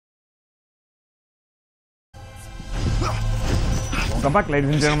Welcome back, ladies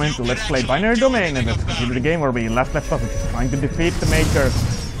and gentlemen, to Let's Play Binary Domain, and let's continue the game where we last left off, which is trying to defeat the Maker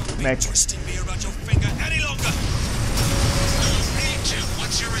mech. Twisting me around your finger any longer. Don't need to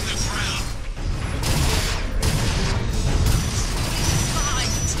once you're in the ground.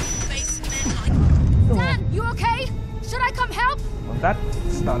 Dan, you okay? Should I come help? Well, that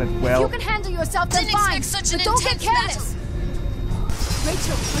started well. If you can handle yourself, then Didn't fine. expect such But an don't get intense careless.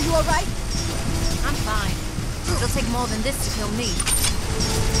 Rachel, are you alright? I'm fine. It'll take more than this to kill me.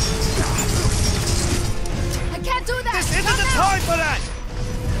 I can't do that. This isn't Not the now. time for that.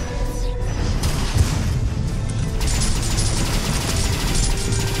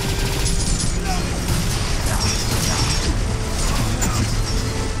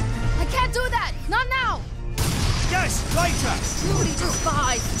 I can't do that. Not now. Yes, later. Truly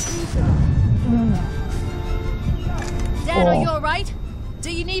despised. Dan, are you alright?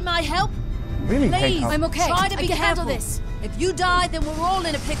 Do you need my help? Really Please, take out. I'm okay. Try to I be can careful. handle this. If you die, then we're all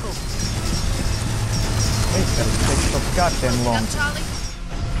in a pickle. It's gonna take so goddamn long. Charlie?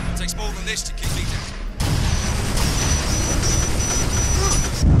 It takes more than this to keep me down.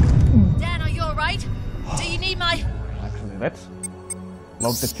 Dan, are you alright? Do you need my... Actually, let's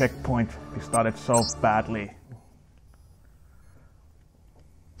load the checkpoint. We started so badly.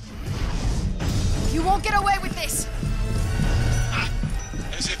 You won't get away with this.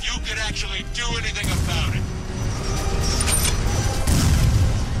 As if you could actually do anything about it.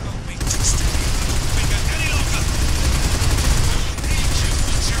 Don't be twisting me around your finger any longer. Don't need you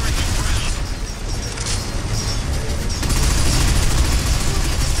once you're in the ground.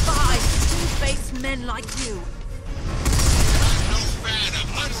 Despised two-faced men like you. I'm no fan of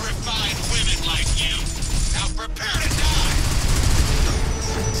unrefined women like you. Now prepare to die.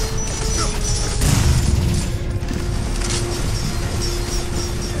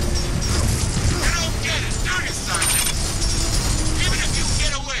 You don't get it, do you, Sergeant? Even if you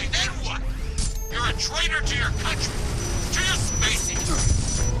get away, then what? You're a traitor to your country, to your species.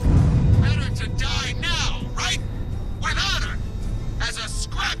 Better to die now, right? With honor, as a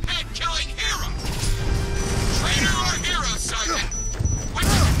scraphead-killing hero. Traitor or hero, Sergeant? Which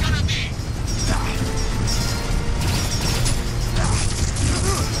is it gonna be?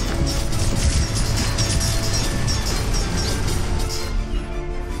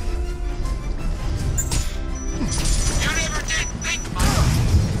 You never did think much.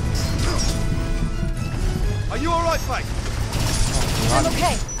 Are you all right, Faye? I'm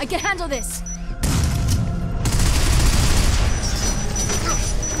okay. I can handle this.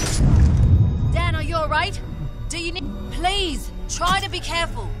 Dan, are you alright? Do you need... Please, try to be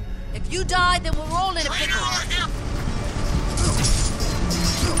careful. If you die, then we're all in a Traitor pickle. or hero?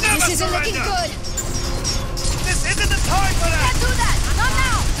 This isn't looking good. This isn't the time for that! Can't do that. Not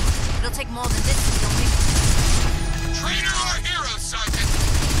now. It'll take more than this to kill me. Traitor or hero, Sergeant?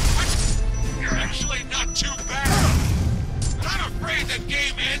 Which... You're actually not too bad. But I'm afraid the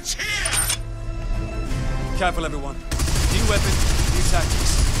game ends here! Careful, everyone. New weapon, new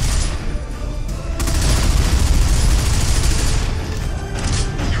tactics.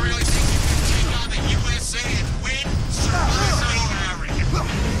 You really think you can take on the USA and win? So arrogant.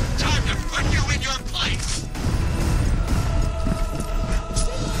 Time to put you in your place!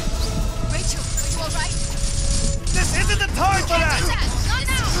 Rachel, are you alright? This isn't the time for Can't do that. Not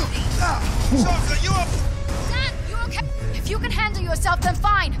now. Shocker, you up? Dan, you okay? If you can handle yourself, then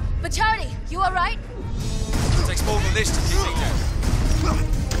fine. But Charlie, you alright? It takes more than this to keep me down.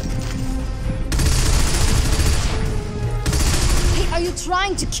 Hey, are you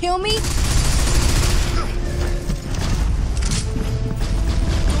trying to kill me? Don't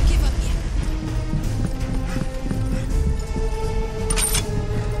give up yet.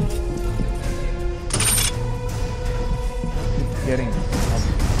 Getting.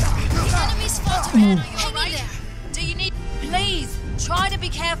 Enemies spotted. Dan, are you alright? Do you need... Please, try to be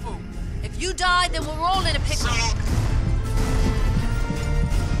careful. If you die, then we're all in a pickle.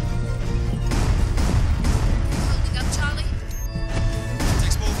 Holding up, Charlie? It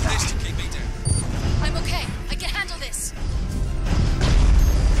takes more than this to keep me down. I'm okay. I can handle this.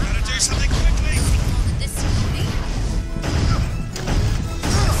 Gotta do something quickly! More than this to kill me.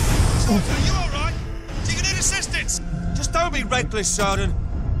 Are you alright? Do you need assistance? Just don't be reckless, Sergeant.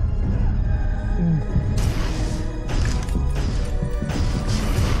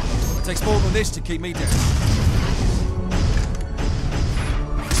 It takes more than this to keep me down.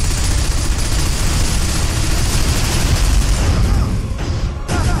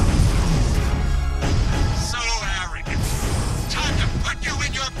 So arrogant. Time to put you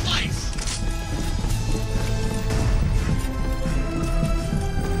in your place!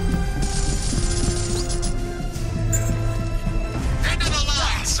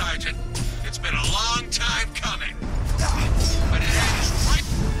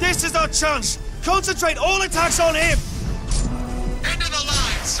 chance. Concentrate all attacks on him. End of the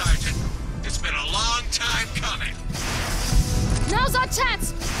line, Sergeant. It's been a long time coming. Now's our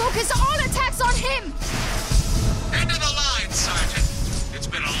chance! Focus all attacks on him! End of the line, Sergeant. It's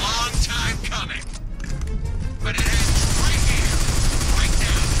been a long time coming. But it ends right here, right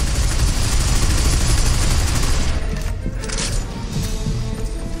now.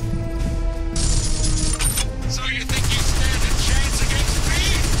 So you think you stand a chance against me?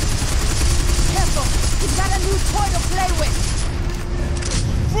 Careful! He's got a new toy to play with!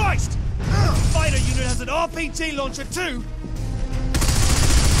 Christ! Fighter unit has an RPG launcher too.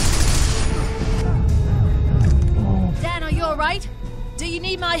 Dan, are you alright? Do you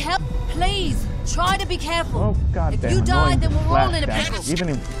need my help? Please, try to be careful. Oh god If damn, you die, annoying then we're all in a flash pickle. damage. Even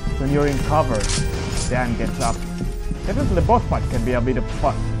if when you're in cover, Dan gets up. Definitely the boss fight can be a bit of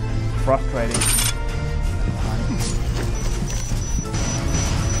frustrating.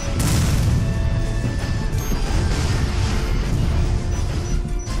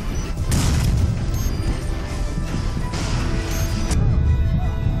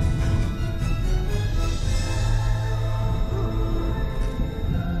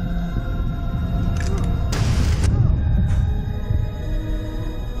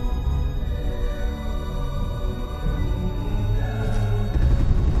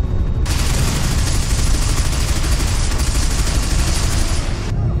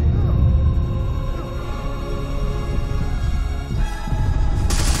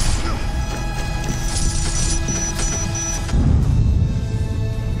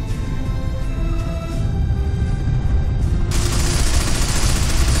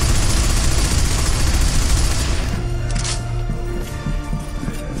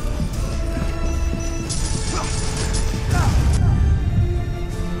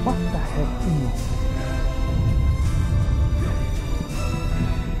 What the heck?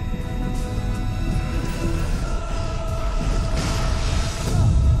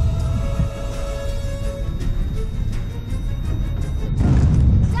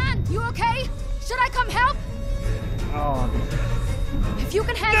 Dan, you okay? Should I come help? Oh, If you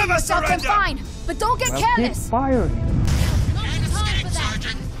can handle Never yourself, then surrender! fine. But don't get well, keep careless. firing. Not Can't the time escape, for that.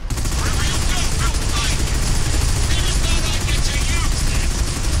 Sergeant. Wherever you go, we'll find you. Never thought I'd get to use this,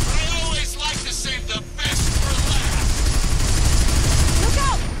 but I always like to save the best for last. Look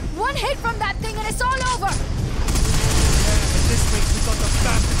out! One hit from that thing and it's all over! And this week we got the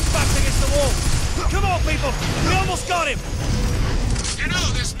bastard back against the wall. Come on, people! We almost got him! You know,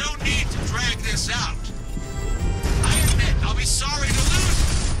 there's no need to drag this out. I admit I'll be sorry to lose you,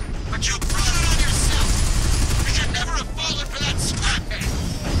 but you brought it on yourself. You should never have fallen for that scraphead.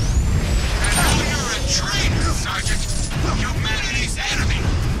 And now you're a traitor, Sergeant. Humanity's enemy.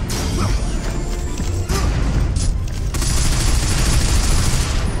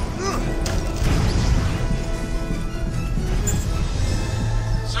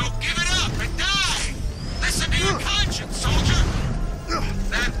 So give it up and die. Listen to your conscience, soldier.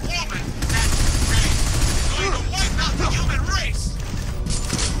 That woman, that thing, is going to wipe out the human race.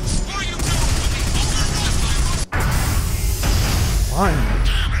 Before you know it, we'll be overrun by Fine.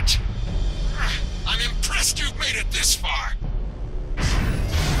 Damn it! I'm impressed you've made it this far.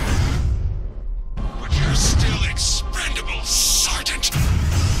 But you're still expendable, Sergeant!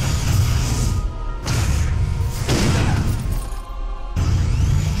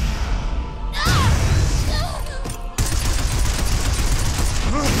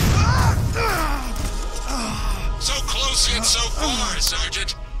 So close yet so far,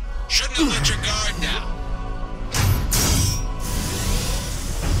 Sergeant. Shouldn't have let your guard down.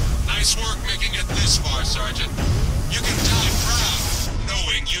 Nice work making it this far, Sergeant. You can die proud,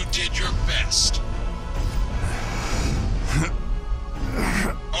 knowing you did your best.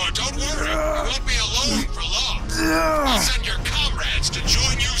 Oh, don't worry. You won't be alone for long. I'll send your comrades to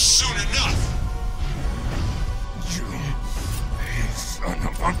join you soon enough. You son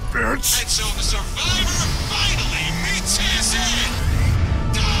of a bitch! And so the survivor finally meets his end.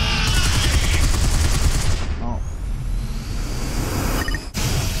 Die! Oh.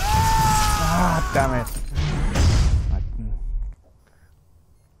 Ah, damn it.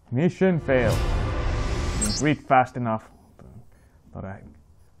 Mission failed. Didn't read fast enough. But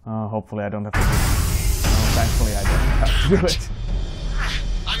hopefully I don't have to do it. Oh, thankfully I don't have to do it.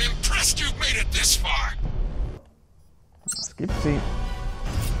 I'm impressed you've made it this far. Let's keep seeing.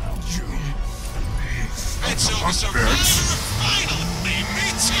 And so the survivor finally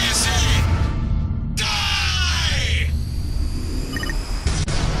meets his end. Die!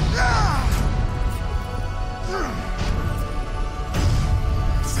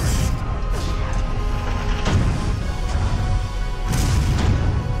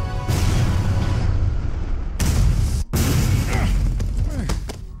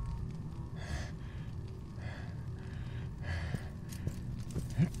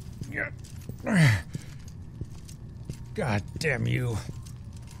 God damn you.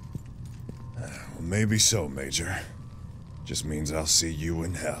 Well, maybe so, Major. Just means I'll see you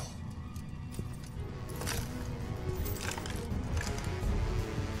in hell.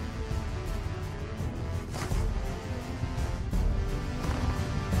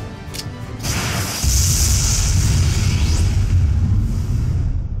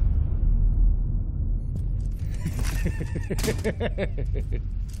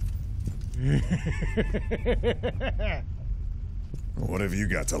 What have you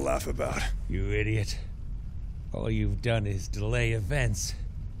got to laugh about? You idiot. All you've done is delay events.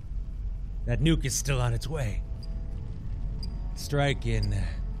 That nuke is still on its way. Strike in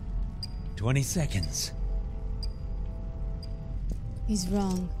 20 seconds. He's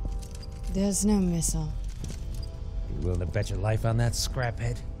wrong. There's no missile. You willing to bet your life on that,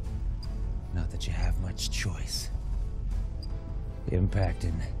 scraphead? Not that you have much choice. Impact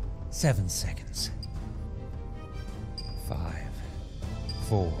in 7 seconds. 5,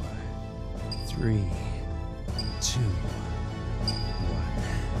 4, 3, 2,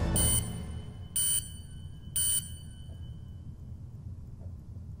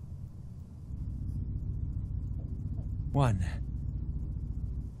 1.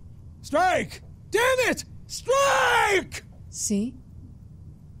 Strike! Damn it! Strike! See?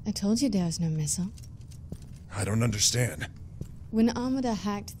 I told you there was no missile. I don't understand. When Amada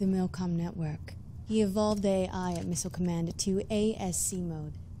hacked the Milcom network, he evolved the AI at Missile Command to ASC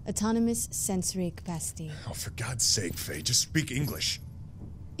mode, Autonomous Sensory Capacity. Oh, for God's sake, Faye, just speak English.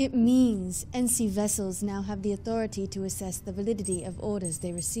 It means NC vessels now have the authority to assess the validity of orders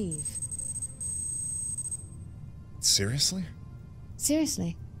they receive. Seriously?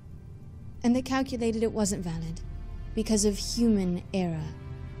 Seriously. And they calculated it wasn't valid because of human error.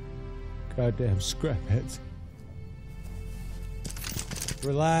 Goddamn scrapheads.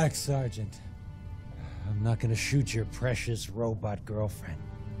 Relax, Sergeant. I'm not gonna shoot your precious robot girlfriend.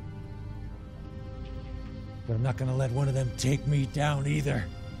 But I'm not gonna let one of them take me down either.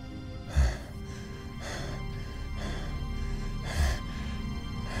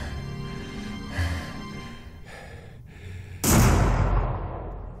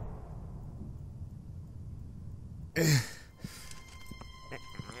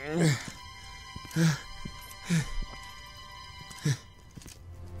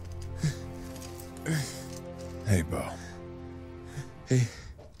 Hey, Bo.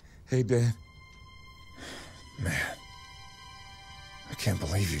 Hey, Dan. Man. I can't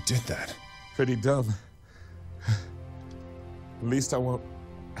believe you did that. Pretty dumb. At least I won't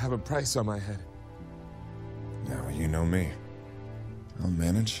have a price on my head. Now, you know me. I'll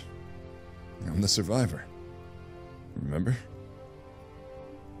manage. I'm the survivor. Remember?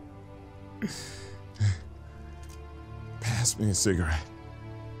 Pass me a cigarette.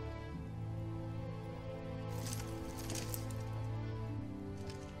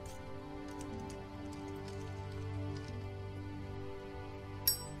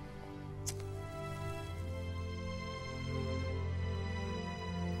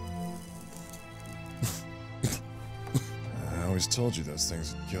 I always told you those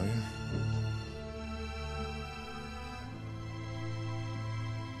things would kill you.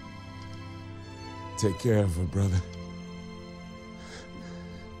 Take care of her, brother.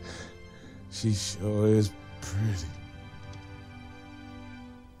 She sure is pretty.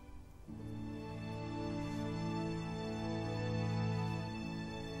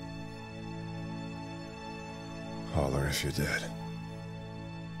 Holler if you're dead.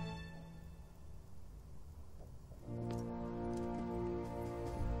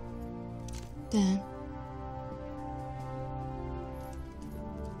 Dan.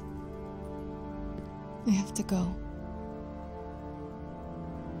 I have to go.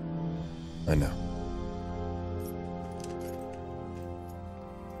 I know.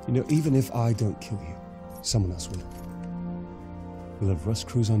 You know, even if I don't kill you, someone else will. You'll have rust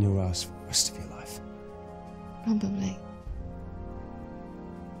crews on your ass for the rest of your life. Probably.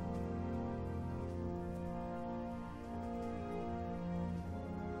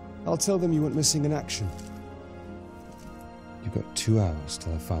 I'll tell them you went missing in action. You've got 2 hours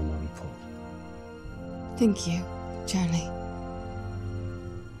till I file my report. Thank you, Charlie.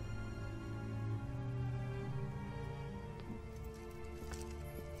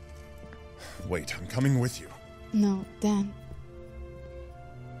 Wait, I'm coming with you. No, Dan.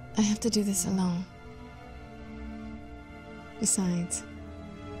 I have to do this alone. Besides,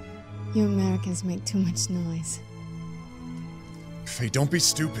 you Americans make too much noise. Faye, don't be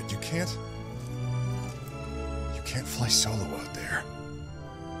stupid. You can't fly solo out there.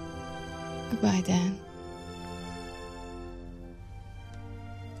 Goodbye, Dan.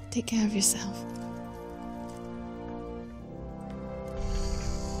 Take care of yourself.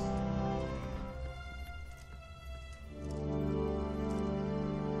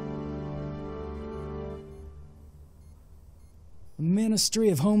 The Ministry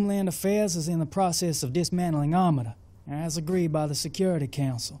of Homeland Affairs is in the process of dismantling Amada, as agreed by the Security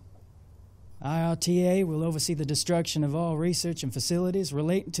Council. IRTA will oversee the destruction of all research and facilities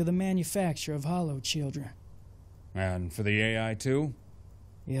relating to the manufacture of hollow children. And for the AI too?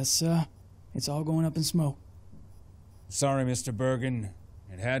 Yes, sir. It's all going up in smoke. Sorry, Mr. Bergen.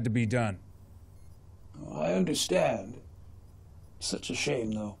 It had to be done. I understand. Such a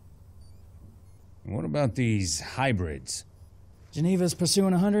shame, though. What about these hybrids? Geneva's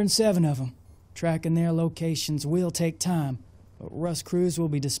pursuing 107 of them. Tracking their locations will take time, but Rust crews will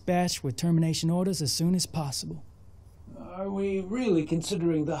be dispatched with termination orders as soon as possible. Are we really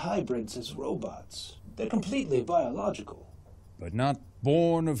considering the hybrids as robots? They're completely biological. But not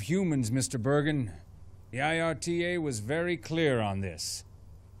born of humans, Mr. Bergen. The IRTA was very clear on this.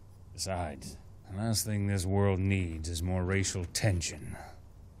 Besides, the last thing this world needs is more racial tension.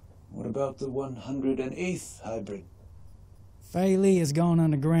 What about the 108th hybrid? Fei Li has gone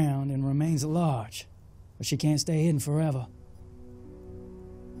underground and remains at large, but she can't stay hidden forever.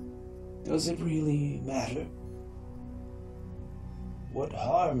 Does it really matter? What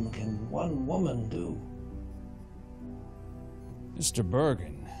harm can one woman do? Mr.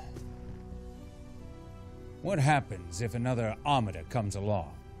 Bergen, what happens if another Amada comes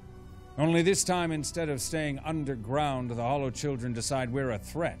along? Only this time, instead of staying underground, the Hollow Children decide we're a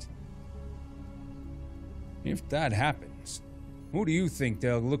threat. If that happens, who do you think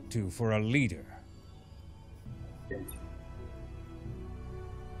they'll look to for a leader?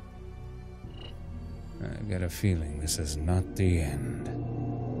 I get a feeling this is not the end.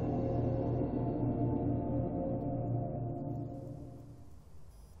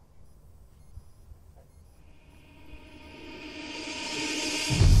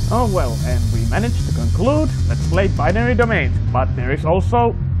 Oh well, and we managed to conclude Let's Play Binary Domain, but there is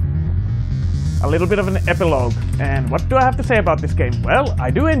also a little bit of an epilogue. And what do I have to say about this game? Well,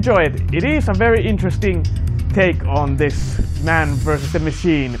 I do enjoy it. It is a very interesting take on this man versus the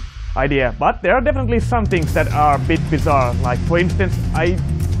machine idea, but there are definitely some things that are a bit bizarre. Like, for instance, I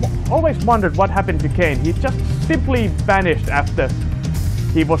always wondered what happened to Kane. He just simply vanished after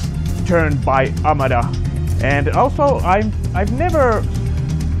he was turned by Amada. And also, I've never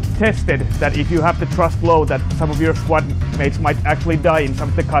tested that if you have the trust low that some of your squad mates might actually die in some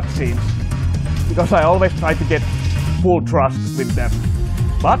of the cutscenes, because I always try to get full trust with them.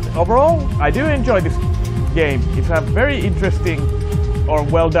 But overall, I do enjoy this game. It's a very interesting or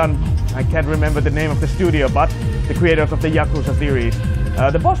well done, I can't remember the name of the studio, but the creators of the Yakuza series.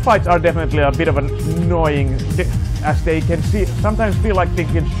 The boss fights are definitely a bit of an annoying, as they can sometimes feel like they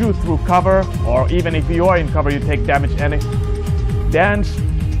can shoot through cover, or even if you are in cover you take damage, and Dan's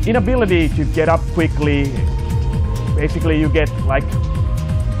inability to get up quickly, basically you get like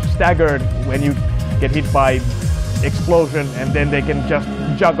staggered when you get hit by explosion, and then they can just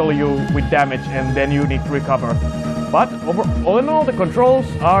juggle you with damage and then you need to recover. But all in all, the controls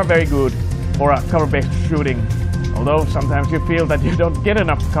are very good for a cover-based shooting, although sometimes you feel that you don't get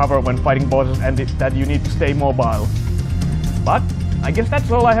enough cover when fighting bosses and that you need to stay mobile. But I guess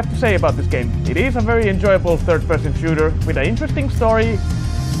that's all I have to say about this game. It is a very enjoyable third-person shooter with an interesting story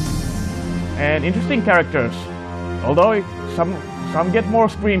and interesting characters, although some get more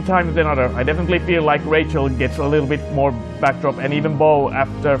screen time than others. I definitely feel like Rachel gets a little bit more backdrop, and even Bo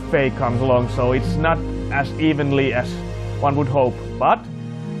after Faye comes along, so it's not as evenly as one would hope. But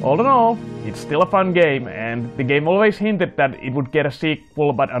all in all, it's still a fun game, and the game always hinted that it would get a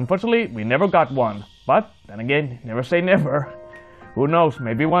sequel, but unfortunately we never got one. But then again, never say never. Who knows,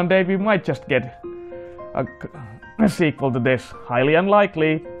 maybe one day we might just get a sequel to this. Highly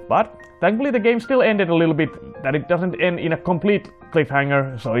unlikely, but thankfully the game still ended a little bit, that it doesn't end in a complete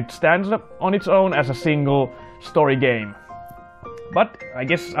cliffhanger, so it stands up on its own as a single story game. But I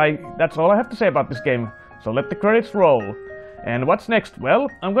guess that's all I have to say about this game, so let the credits roll. And what's next? Well,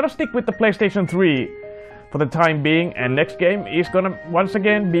 I'm gonna stick with the PlayStation 3 for the time being, and next game is gonna once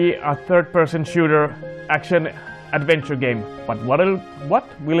again be a third-person shooter action adventure game. But what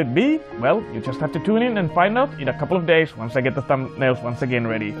will it be? Well, you just have to tune in and find out in a couple of days once I get the thumbnails once again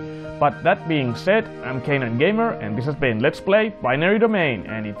ready. But that being said, I'm Kanan Gamer, and this has been Let's Play Binary Domain.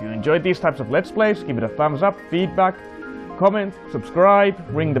 And if you enjoyed these types of Let's Plays, give it a thumbs up, feedback, comment, subscribe,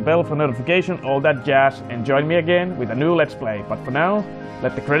 ring the bell for notification, all that jazz, and join me again with a new Let's Play. But for now,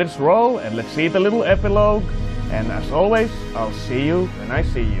 let the credits roll and let's see the little epilogue. And as always, I'll see you when I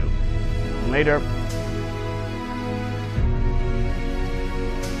see you. Later.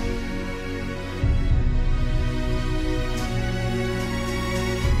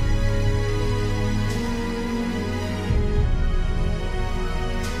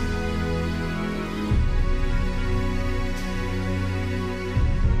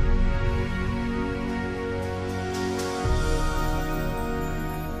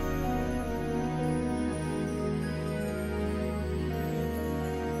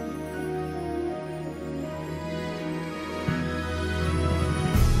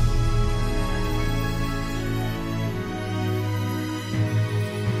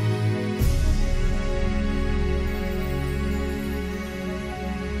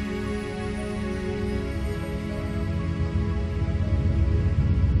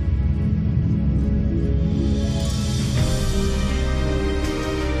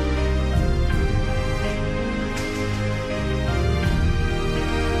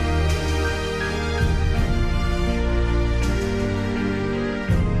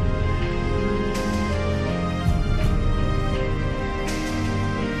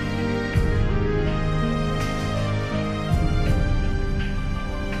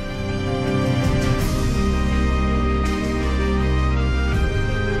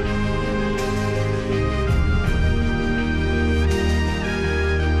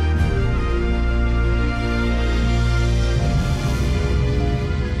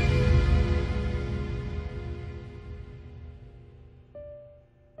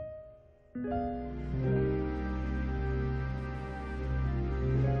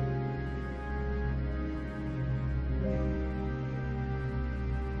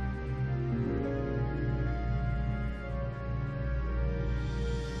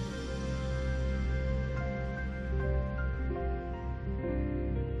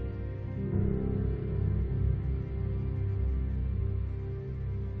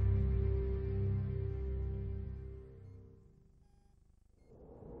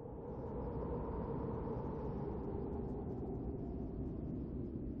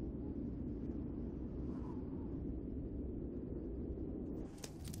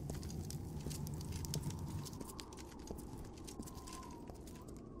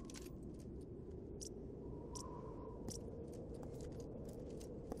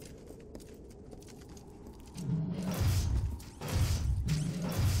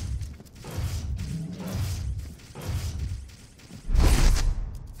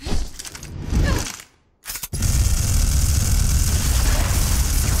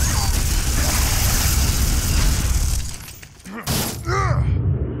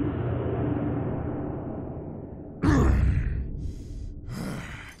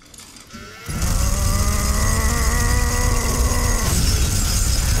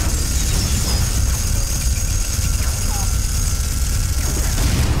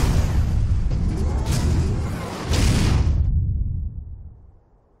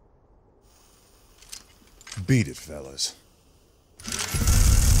 beat it, fellas.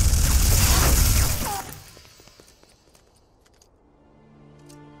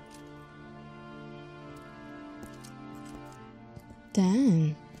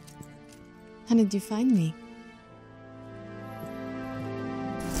 Dan, how did you find me?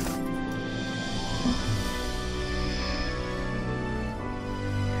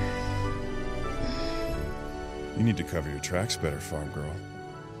 You need to cover your tracks better, farm girl.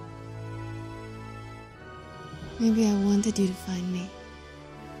 Maybe I wanted you to find me,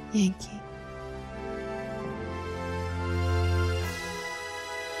 Yankee.